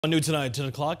New tonight at 10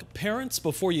 o'clock. Parents,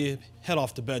 before you head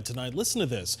off to bed tonight, listen to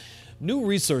this. New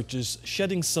research is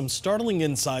shedding some startling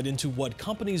insight into what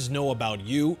companies know about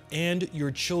you and your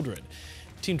children.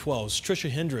 Team 12's Trisha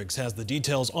Hendricks has the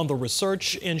details on the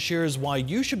research and shares why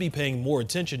you should be paying more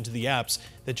attention to the apps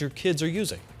that your kids are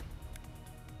using.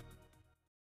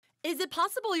 Is it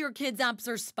possible your kids' apps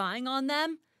are spying on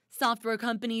them? Software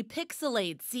company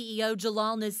Pixelate CEO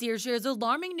Jalal Nasir shares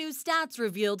alarming new stats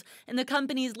revealed in the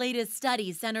company's latest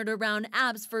study centered around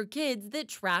apps for kids that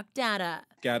track data.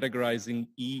 Categorizing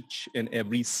each and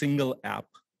every single app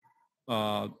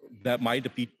that might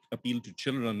appeal to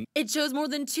children. It shows more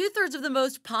than 2/3 of the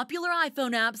most popular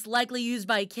iPhone apps likely used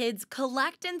by kids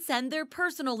collect and send their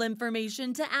personal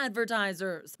information to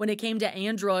advertisers. When it came to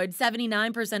Android,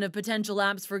 79% of potential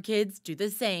apps for kids do the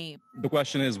same. The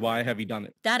question is, why have we done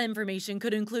it? That information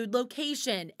could include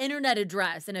location, internet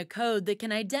address, and a code that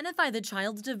can identify the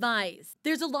child's device.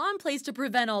 There's a law in place to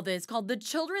prevent all this called the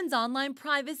Children's Online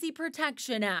Privacy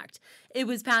Protection Act. It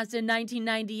was passed in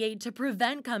 1998 to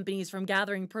prevent companies from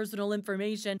gathering personal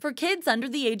information for kids under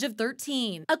the age of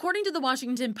 13. According to the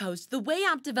Washington Post, the way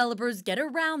app developers get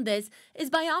around this is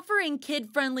by offering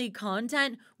kid-friendly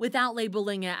content without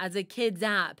labeling it as a kid's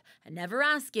app and never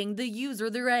asking the user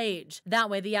their age. That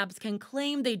way, the apps can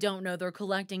claim they don't know they're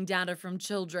collecting data from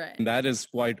children. That is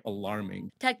quite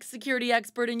alarming. Tech security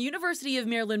expert and University of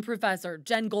Maryland professor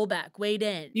Jen Golbeck weighed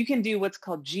in. You can do what's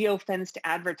called geofenced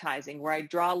advertising, where I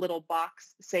draw a little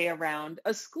box, say around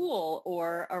a school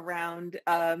or around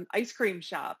ice cream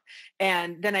shop,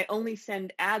 and then I only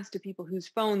send ads to people whose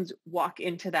phones walk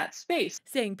into that space.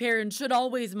 Saying parents should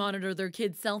always monitor their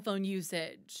kids' cell phone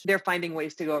usage. They're finding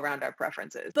ways to go around our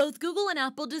preferences. Both Google and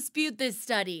Apple dispute this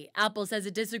study. Apple says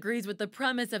it disagrees with the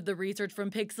premise of the research from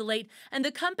Pixelate, and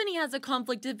the company has a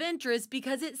conflict of interest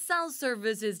because it sells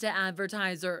services to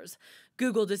advertisers.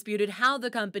 Google disputed how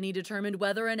the company determined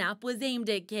whether an app was aimed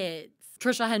at kids.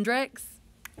 Trisha Hendricks,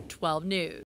 12 News.